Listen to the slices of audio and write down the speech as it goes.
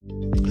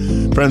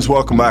Friends,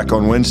 welcome back.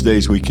 On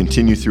Wednesdays, we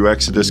continue through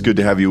Exodus. Good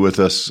to have you with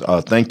us.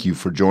 Thank you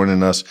for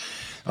joining us.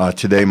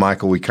 Today,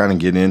 Michael, we kind of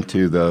get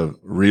into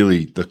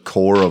the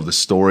core of the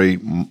story.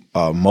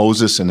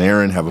 Moses and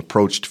Aaron have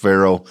approached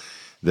Pharaoh.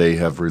 They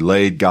have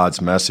relayed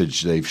God's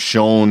message. They've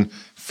shown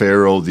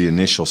Pharaoh the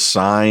initial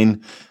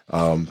sign.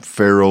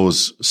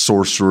 Pharaoh's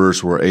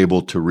sorcerers were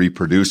able to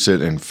reproduce it,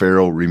 and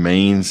Pharaoh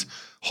remains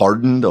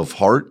hardened of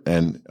heart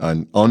and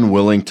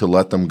unwilling to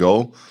let them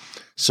go.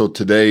 So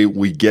today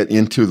we get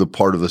into the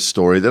part of the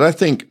story that I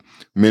think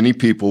many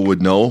people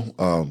would know.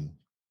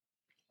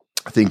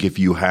 I think if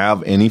you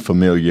have any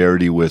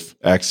familiarity with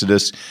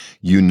Exodus,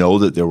 you know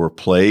that there were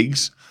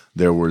plagues.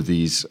 There were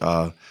these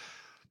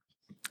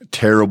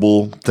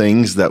terrible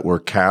things that were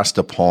cast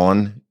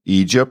upon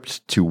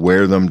Egypt to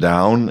wear them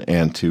down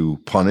and to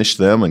punish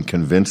them and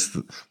convince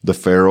the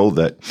Pharaoh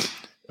that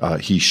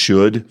he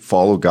should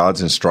follow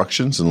God's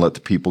instructions and let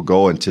the people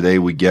go. And today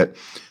we get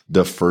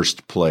the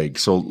first plague.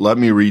 So let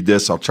me read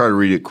this. I'll try to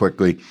read it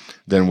quickly,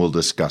 then we'll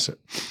discuss it.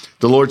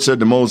 The Lord said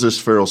to Moses,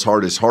 Pharaoh's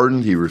heart is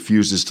hardened. He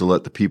refuses to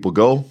let the people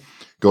go.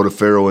 Go to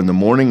Pharaoh in the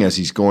morning as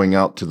he's going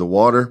out to the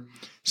water.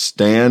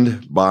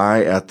 Stand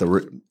by at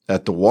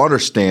the water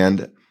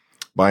stand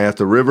by at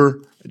the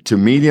river to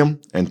meet him,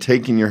 and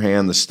take in your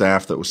hand the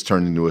staff that was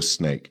turned into a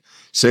snake.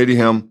 Say to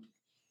him,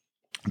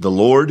 the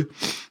Lord,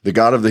 the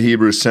God of the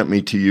Hebrews, sent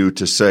me to you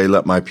to say,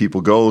 let my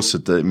people go so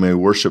that they may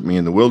worship me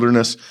in the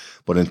wilderness.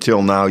 But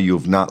until now you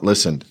have not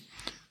listened.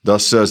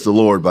 Thus says the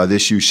Lord, by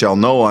this you shall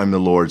know I am the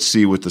Lord.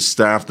 See, with the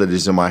staff that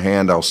is in my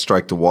hand, I'll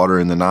strike the water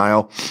in the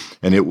Nile,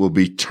 and it will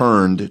be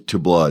turned to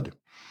blood.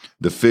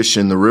 The fish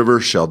in the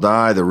river shall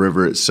die. The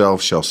river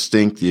itself shall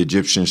stink. The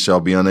Egyptians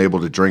shall be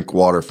unable to drink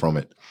water from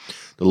it.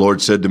 The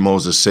Lord said to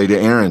Moses, say to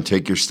Aaron,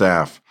 take your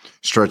staff,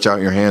 stretch out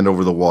your hand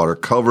over the water,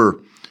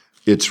 cover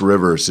its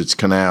rivers, its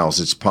canals,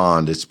 its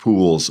pond, its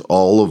pools,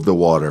 all of the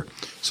water,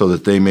 so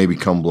that they may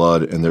become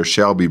blood, and there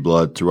shall be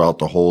blood throughout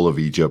the whole of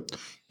Egypt,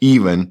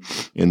 even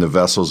in the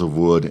vessels of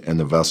wood and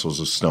the vessels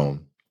of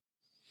stone.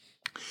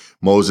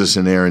 Moses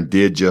and Aaron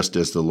did just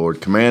as the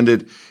Lord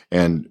commanded,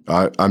 and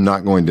I'm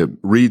not going to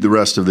read the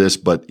rest of this,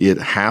 but it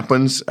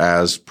happens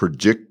as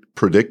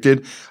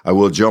predicted. I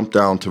will jump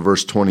down to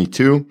verse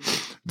 22.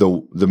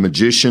 The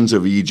magicians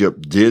of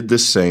Egypt did the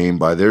same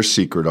by their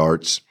secret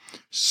arts,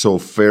 so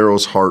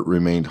Pharaoh's heart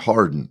remained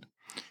hardened,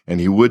 and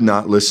he would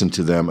not listen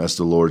to them as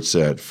the Lord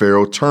said.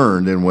 Pharaoh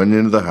turned and went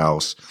into the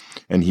house,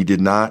 and he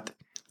did not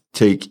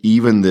take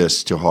even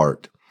this to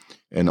heart.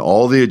 And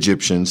all the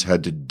Egyptians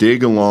had to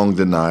dig along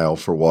the Nile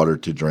for water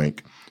to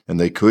drink, and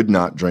they could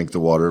not drink the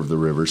water of the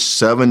river.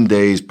 7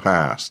 days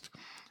passed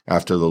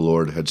after the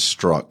Lord had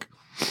struck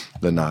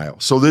the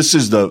Nile. So this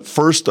is the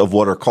first of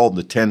what are called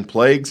the 10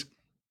 plagues.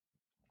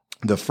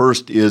 The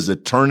first is the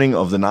turning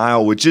of the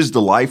Nile, which is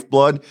the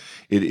lifeblood.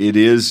 It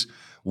is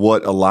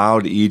what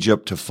allowed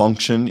Egypt to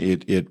function.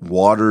 It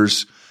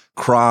waters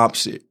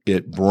crops.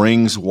 It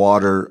brings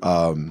water.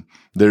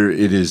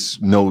 It is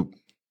no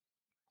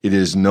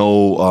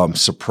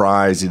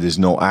surprise. It is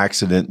no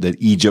accident that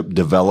Egypt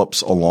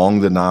develops along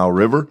the Nile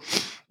River.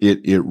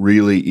 It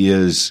really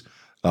is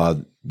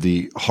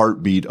the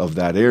heartbeat of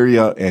that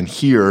area. And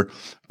here,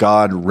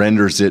 God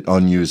renders it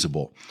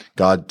unusable.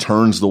 God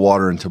turns the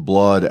water into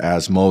blood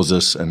as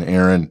Moses and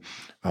Aaron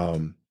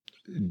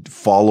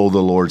follow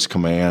the Lord's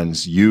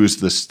commands, use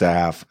the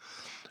staff.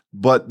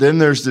 But then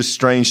there's this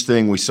strange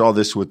thing. We saw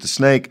this with the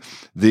snake.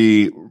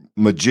 The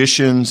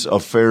magicians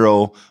of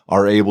Pharaoh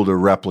are able to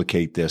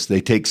replicate this. They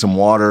take some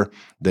water,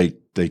 they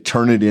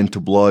turn it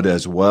into blood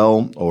as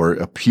well, or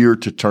appear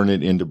to turn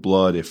it into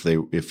blood if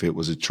it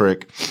was a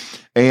trick.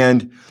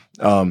 And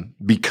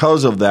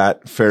because of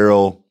that,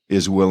 Pharaoh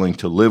is willing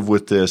to live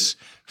with this.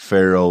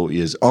 Pharaoh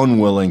is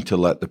unwilling to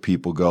let the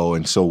people go.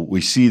 And so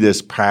we see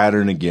this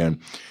pattern again.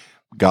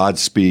 God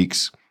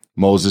speaks,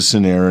 Moses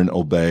and Aaron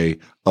obey,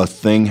 a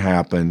thing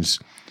happens,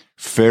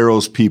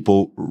 Pharaoh's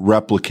people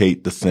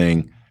replicate the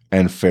thing,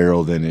 and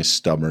Pharaoh then is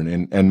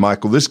stubborn. And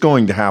Michael, this is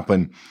going to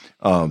happen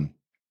a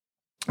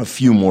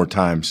few more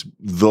times,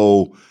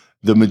 though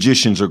the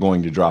magicians are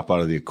going to drop out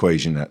of the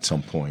equation at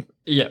some point.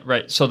 Yeah,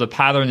 right. So the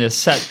pattern is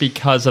set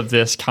because of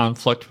this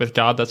conflict with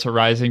God that's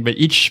arising, but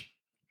each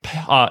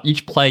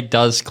plague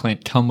does,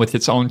 Clint, come with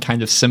its own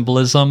kind of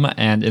symbolism,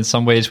 and in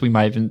some ways we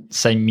might even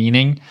say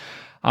meaning.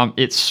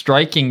 It's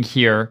striking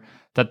here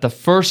that the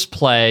first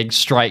plague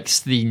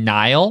strikes the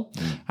Nile,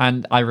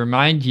 and I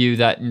remind you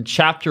that in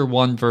chapter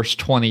 1, verse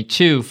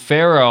 22,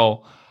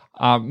 Pharaoh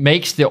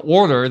makes the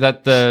order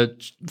that the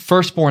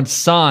firstborn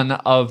son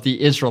of the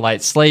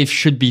Israelite slave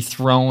should be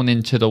thrown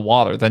into the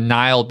water. The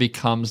Nile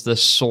becomes the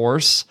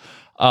source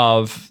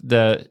of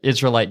the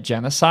Israelite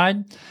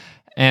genocide.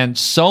 And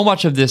so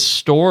much of this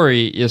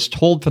story is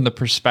told from the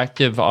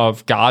perspective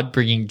of God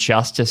bringing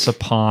justice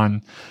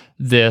upon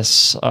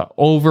this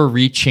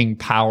overreaching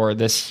power,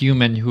 this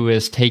human who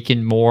has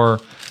taken more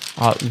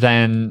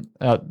than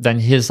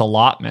his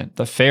allotment,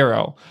 the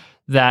Pharaoh.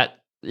 That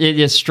it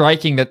is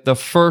striking that the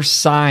first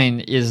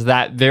sign is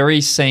that very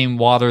same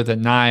water, the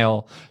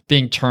Nile,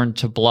 being turned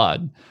to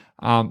blood.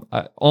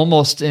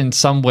 almost in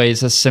some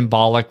ways a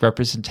symbolic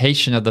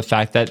representation of the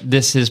fact that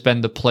this has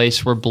been the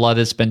place where blood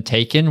has been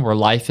taken, where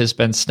life has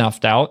been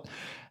snuffed out.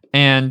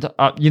 And,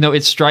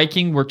 it's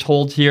striking. We're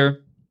told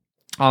here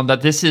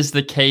that this is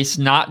the case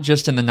not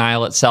just in the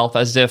Nile itself,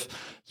 as if,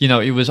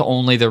 it was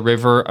only the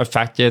river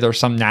affected or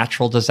some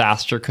natural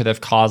disaster could have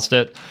caused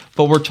it.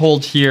 But we're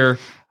told here,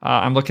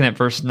 I'm looking at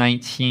verse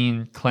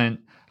 19, Clint,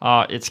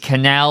 its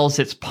canals,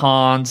 its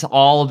ponds,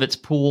 all of its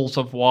pools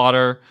of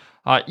water,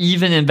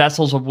 even in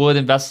vessels of wood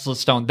and vessels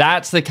of stone.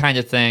 That's the kind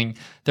of thing.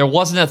 There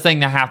wasn't a thing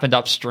that happened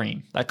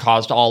upstream that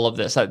caused all of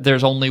this.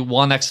 There's only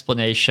one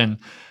explanation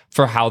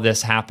for how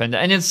this happened.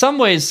 And in some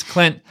ways,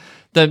 Clint,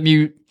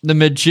 the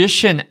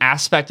magician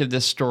aspect of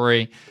this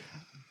story,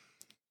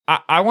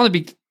 I want to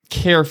be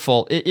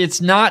careful.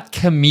 It's not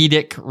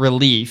comedic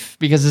relief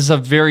because it's a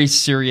very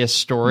serious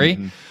story.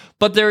 Mm-hmm.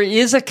 But there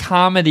is a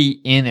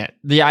comedy in it.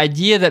 The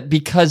idea that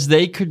because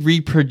they could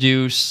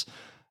reproduce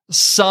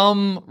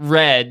some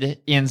red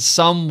in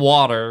some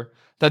water,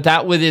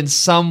 that would in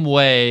some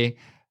way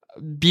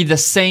be the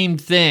same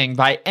thing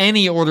by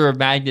any order of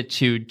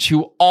magnitude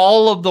to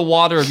all of the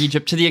water of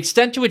Egypt, to the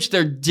extent to which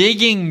they're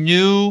digging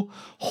new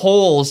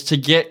holes to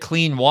get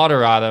clean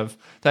water out of,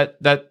 that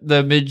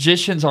the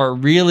magicians are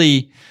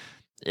really,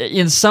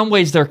 in some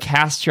ways, they're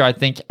cast here, I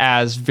think,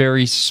 as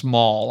very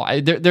small.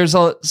 There's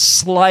a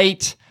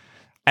slight,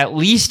 at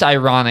least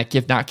ironic,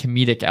 if not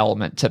comedic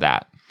element to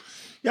that.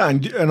 Yeah,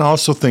 and I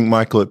also think,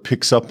 Michael, it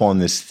picks up on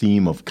this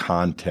theme of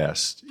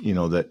contest,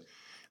 that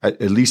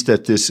at least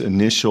at this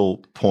initial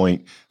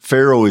point,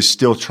 Pharaoh is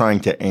still trying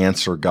to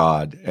answer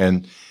God,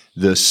 and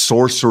the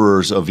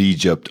sorcerers of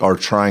Egypt are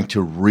trying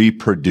to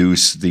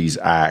reproduce these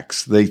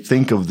acts. They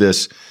think of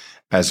this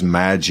as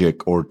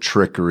magic or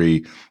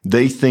trickery.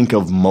 They think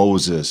of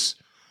Moses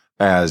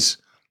as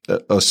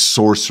a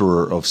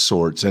sorcerer of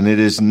sorts, and it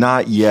is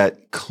not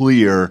yet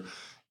clear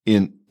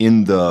in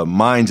the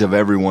minds of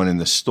everyone in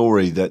the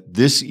story that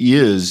this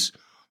is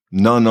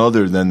none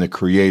other than the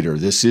Creator.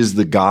 This is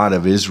the God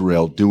of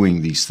Israel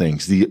doing these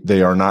things.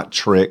 They are not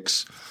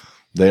tricks.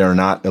 They are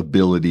not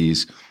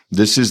abilities.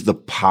 This is the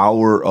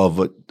power of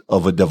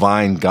a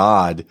divine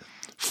God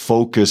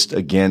focused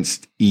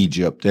against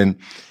Egypt. And,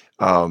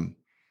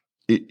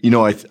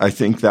 I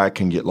think that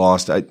can get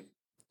lost.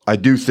 I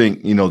do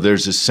think,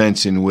 there's a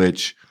sense in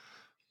which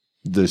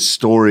the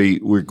story,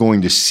 we're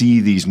going to see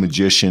these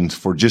magicians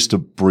for just a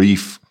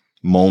brief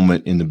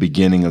moment in the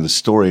beginning of the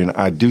story. And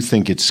I do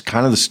think it's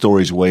kind of the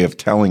story's way of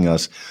telling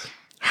us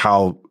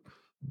how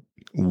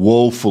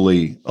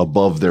woefully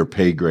above their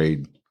pay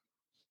grade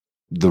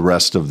the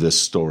rest of this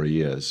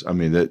story is. I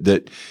mean,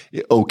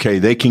 okay,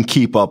 they can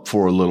keep up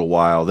for a little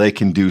while. They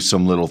can do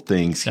some little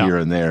things here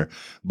and there,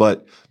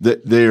 but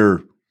they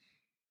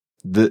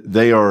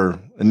are,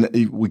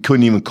 and we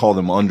couldn't even call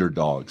them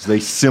underdogs. They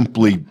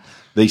simply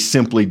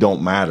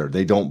don't matter.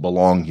 They don't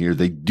belong here.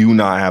 They do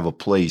not have a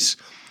place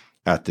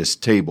at this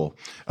table.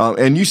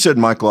 And you said,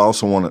 Michael, I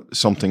also want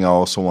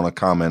to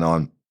comment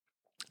on.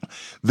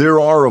 There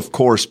are, of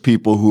course,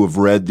 people who have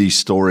read these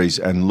stories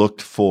and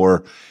looked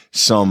for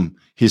some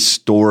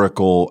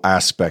historical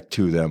aspect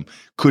to them.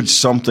 Could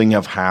something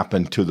have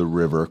happened to the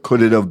river?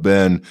 Could it have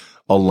been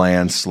a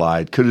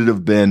landslide? Could it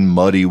have been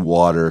muddy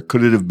water?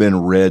 Could it have been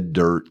red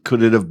dirt?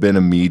 Could it have been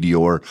a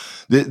meteor?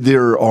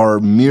 There are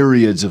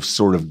myriads of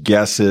sort of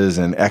guesses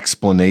and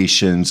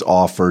explanations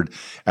offered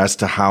as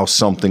to how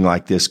something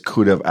like this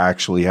could have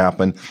actually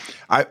happened.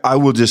 I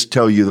will just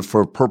tell you that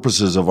for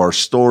purposes of our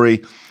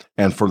story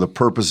and for the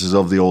purposes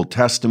of the Old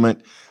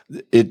Testament,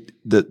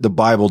 the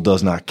Bible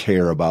does not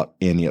care about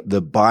any of it.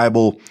 The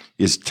Bible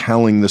is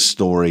telling the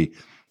story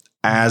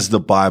as the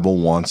Bible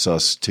wants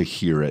us to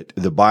hear it.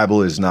 The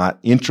Bible is not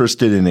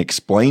interested in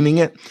explaining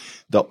it.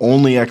 The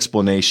only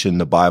explanation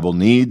the Bible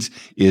needs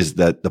is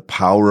that the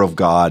power of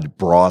God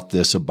brought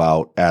this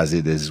about as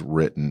it is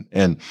written.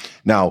 And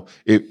now,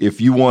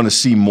 if you want to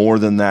see more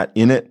than that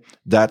in it,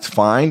 that's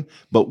fine.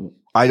 But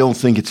I don't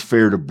think it's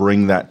fair to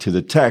bring that to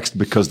the text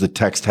because the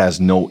text has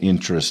no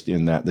interest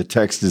in that. The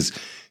text is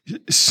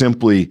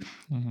simply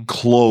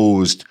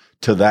closed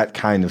to that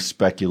kind of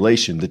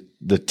speculation.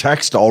 The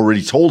text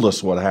already told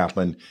us what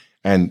happened,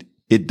 and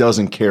it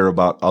doesn't care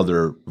about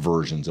other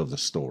versions of the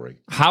story.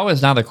 How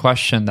is not a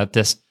question that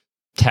this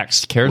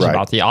text cares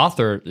about. The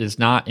author is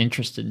not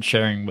interested in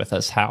sharing with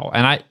us how.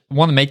 And I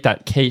want to make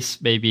that case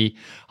maybe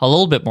a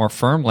little bit more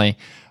firmly.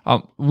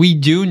 We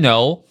do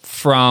know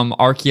from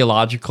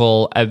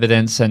archaeological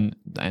evidence and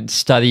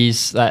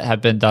studies that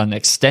have been done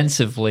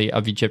extensively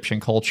of Egyptian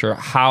culture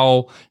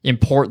how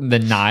important the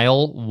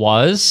Nile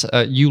was.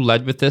 You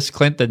led with this,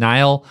 Clint. The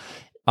Nile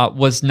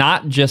was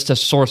not just a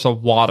source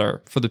of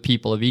water for the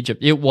people of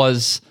Egypt. It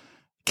was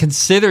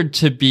considered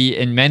to be,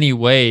 in many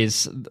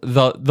ways,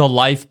 the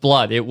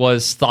lifeblood. It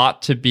was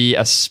thought to be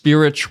a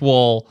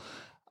spiritual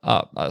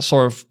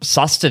sort of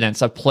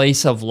sustenance, a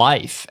place of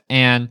life.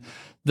 And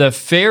the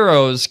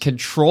Pharaoh's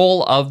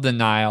control of the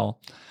Nile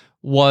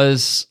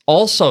was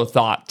also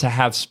thought to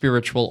have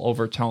spiritual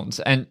overtones.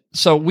 And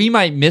so we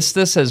might miss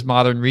this as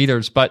modern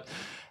readers, but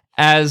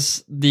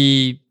as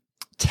the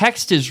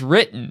text is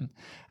written,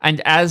 and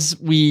as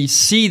we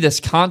see this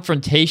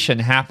confrontation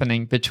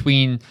happening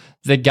between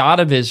the God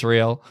of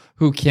Israel,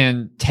 who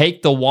can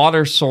take the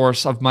water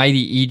source of mighty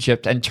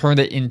Egypt and turn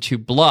it into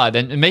blood,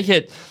 and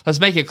let's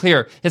make it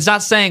clear, it's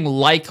not saying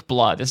like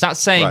blood. It's not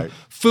saying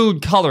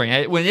food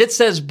coloring. When it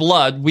says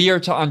blood, we are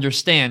to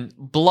understand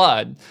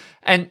blood.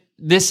 And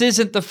this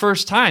isn't the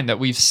first time that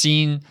we've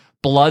seen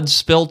blood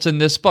spilt in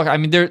this book. I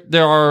mean,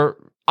 there are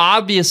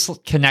obvious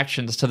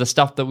connections to the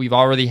stuff that we've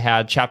already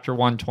had, chapter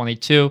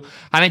 122.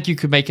 I think you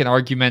could make an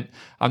argument,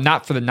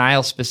 not for the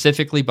Nile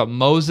specifically, but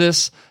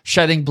Moses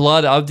shedding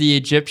blood of the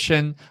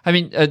Egyptian. I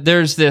mean,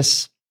 there's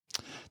this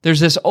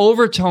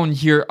overtone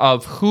here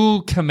of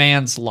who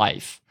commands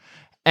life.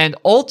 And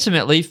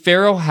ultimately,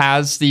 Pharaoh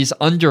has these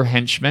under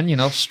henchmen,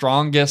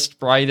 strongest,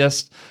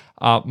 brightest,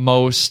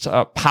 most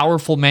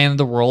powerful man in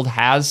the world,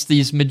 has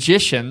these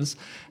magicians,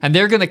 and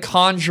they're going to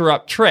conjure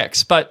up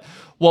tricks. But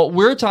what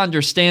we're to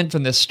understand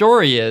from this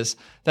story is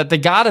that the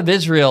God of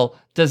Israel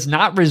does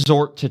not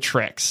resort to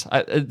tricks.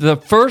 The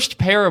first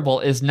parable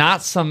is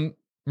not some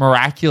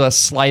miraculous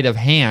sleight of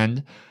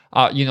hand.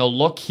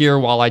 Look here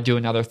while I do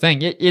another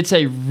thing. It's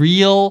a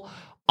real,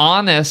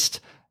 honest,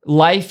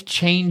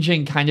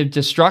 life-changing kind of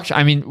destruction.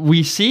 I mean,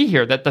 we see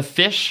here that the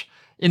fish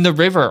in the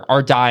river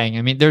are dying.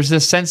 I mean, there's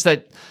this sense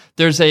that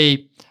there's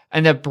an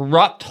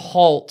abrupt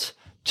halt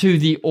to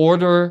the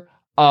order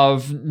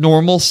of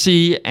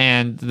normalcy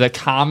and the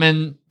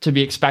common to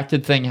be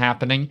expected thing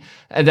happening,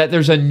 and that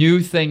there's a new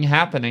thing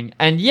happening.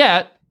 And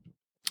yet,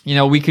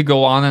 we could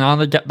go on and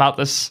on about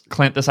this,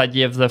 Clint, this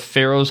idea of the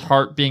Pharaoh's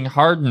heart being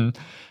hardened.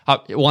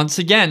 Once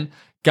again,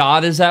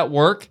 God is at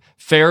work.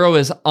 Pharaoh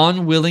is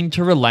unwilling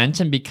to relent,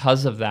 and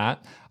because of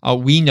that,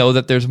 we know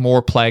that there's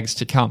more plagues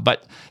to come.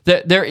 But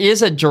there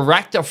is a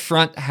direct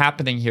affront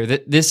happening here.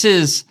 This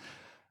is...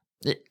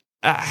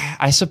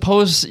 I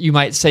suppose you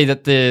might say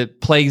that the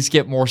plagues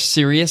get more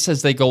serious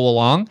as they go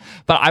along,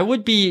 but I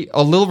would be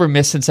a little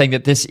remiss in saying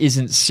that this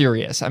isn't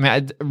serious. I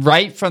mean,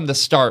 right from the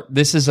start,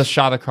 this is a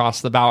shot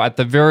across the bow at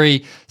the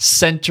very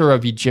center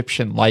of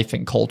Egyptian life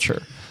and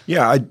culture.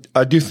 Yeah,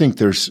 I do think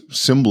there's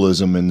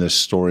symbolism in this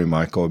story,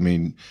 Michael. I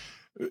mean,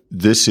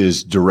 this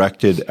is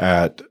directed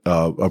at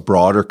a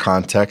broader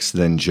context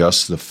than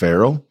just the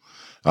Pharaoh.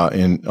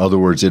 In other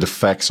words, it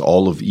affects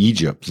all of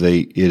Egypt.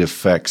 It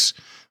affects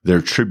their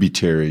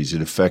tributaries.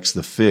 It affects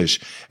the fish.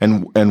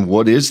 And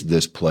what is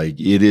this plague?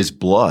 It is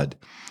blood.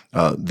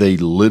 They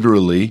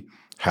literally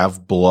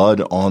have blood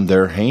on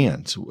their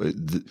hands.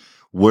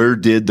 Where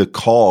did the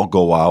call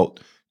go out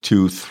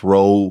to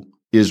throw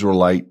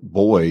Israelite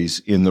boys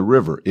in the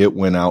river? It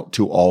went out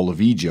to all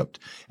of Egypt.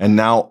 And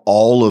now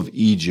all of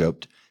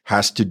Egypt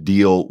has to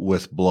deal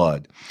with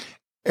blood.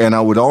 And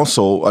I don't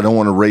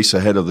want to race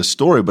ahead of the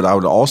story, but I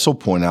would also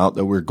point out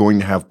that we're going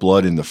to have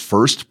blood in the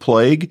first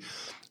plague,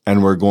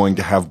 and we're going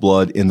to have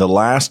blood in the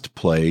last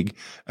plague,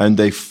 and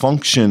they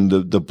function,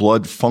 the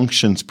blood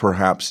functions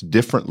perhaps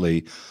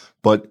differently,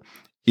 but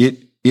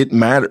it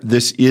matters.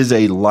 This is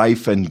a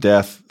life and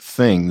death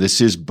thing. This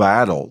is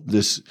battle.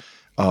 This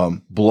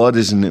blood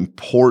is an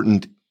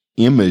important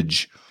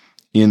image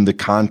in the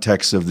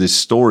context of this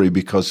story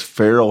because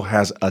Pharaoh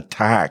has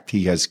attacked,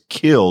 he has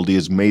killed, he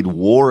has made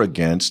war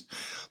against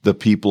the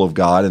people of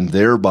God and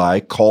thereby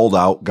called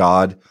out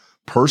God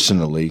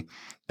personally.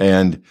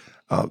 And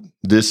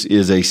this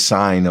is a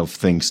sign of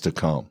things to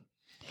come.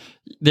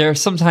 There are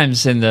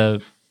sometimes in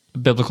the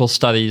biblical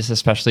studies,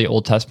 especially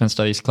Old Testament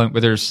studies, Clint,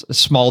 where there's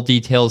small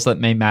details that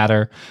may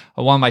matter.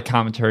 One of my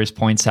commentaries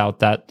points out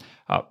that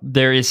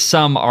there is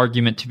some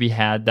argument to be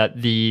had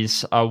that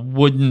these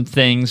wooden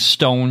things,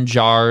 stone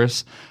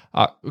jars,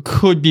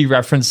 could be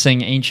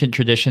referencing ancient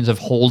traditions of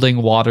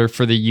holding water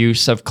for the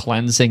use of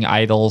cleansing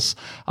idols,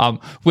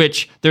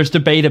 which there's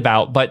debate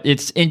about, but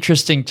it's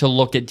interesting to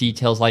look at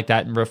details like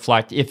that and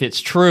reflect. If it's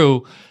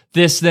true,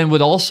 this then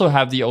would also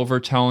have the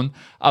overtone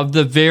of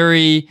the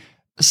very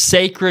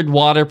sacred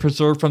water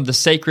preserved from the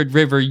sacred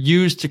river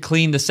used to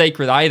clean the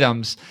sacred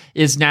items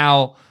is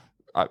now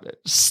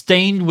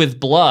stained with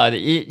blood.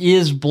 It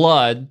is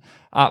blood,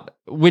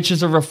 which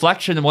is a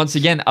reflection, once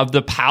again, of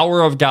the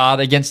power of God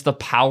against the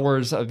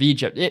powers of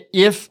Egypt.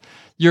 If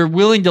you're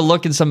willing to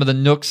look in some of the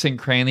nooks and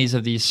crannies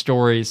of these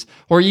stories,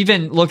 or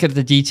even look at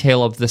the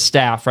detail of the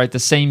staff, right? The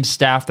same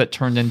staff that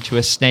turned into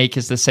a snake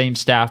is the same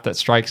staff that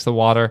strikes the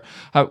water.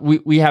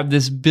 We have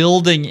this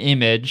building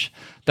image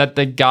that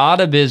the God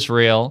of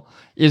Israel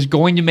is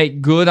going to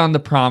make good on the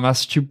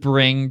promise to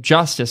bring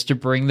justice, to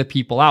bring the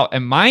people out.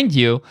 And mind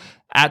you,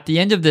 at the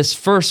end of this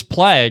first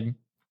plague,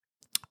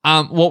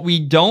 what we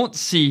don't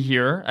see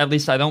here, at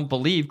least I don't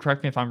believe,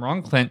 correct me if I'm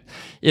wrong, Clint,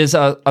 is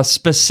a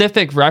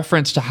specific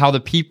reference to how the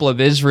people of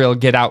Israel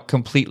get out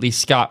completely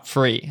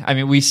scot-free. I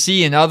mean, we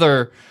see in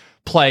other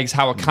plagues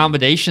how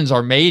accommodations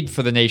are made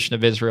for the nation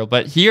of Israel.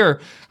 But here,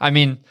 I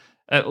mean,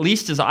 at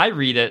least as I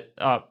read it,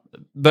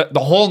 the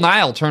whole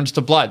Nile turns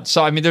to blood.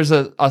 So, I mean, there's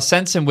a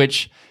sense in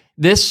which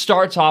this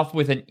starts off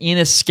with an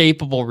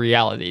inescapable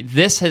reality.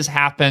 This has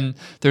happened.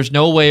 There's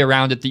no way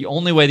around it. The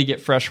only way to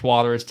get fresh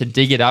water is to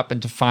dig it up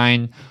and to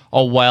find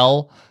a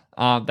well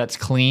that's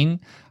clean.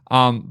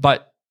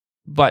 But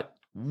But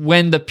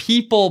when the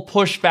people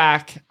pushed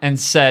back and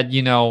said,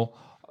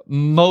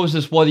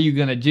 Moses, what are you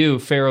going to do?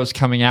 Pharaoh's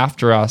coming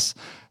after us.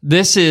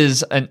 This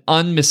is an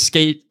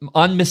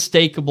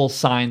unmistakable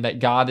sign that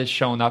God has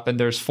shown up and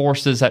there's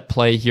forces at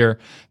play here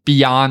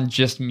beyond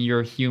just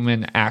mere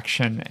human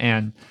action.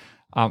 And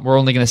we're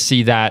only going to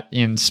see that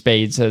in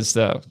spades as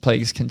the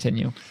plagues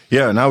continue.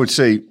 Yeah, and I would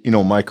say,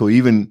 Michael,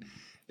 even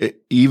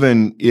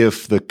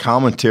if the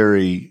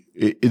commentary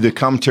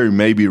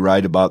may be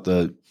right about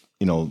the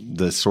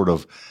sort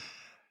of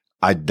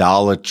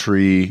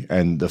idolatry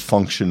and the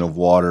function of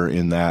water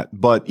in that,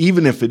 but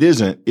even if it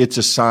isn't, it's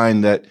a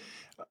sign that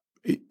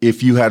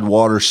if you had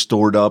water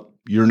stored up,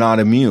 you're not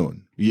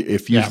immune.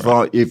 If you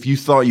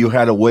thought you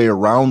had a way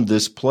around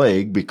this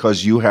plague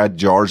because you had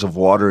jars of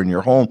water in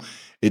your home,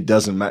 it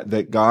doesn't matter.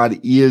 That God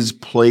is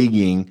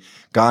punishing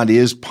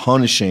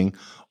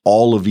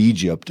all of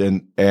Egypt,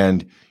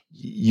 and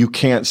you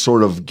can't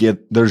sort of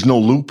there's no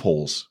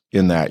loopholes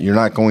in that. You're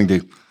not going to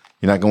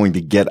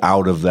get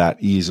out of that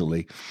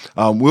easily.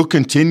 We'll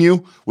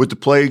continue with the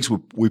plagues.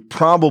 We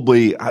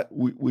probably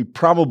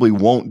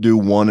won't do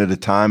one at a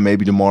time.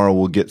 Maybe tomorrow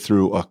we'll get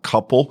through a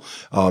couple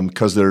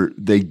because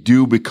they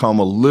do become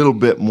a little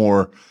bit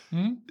more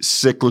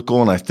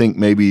cyclical, and I think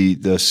maybe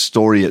the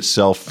story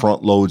itself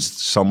front loads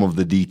some of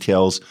the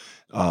details.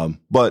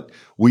 But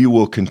we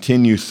will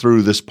continue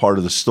through this part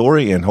of the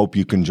story and hope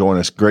you can join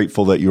us.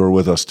 Grateful that you are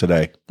with us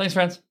today. Thanks,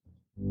 friends.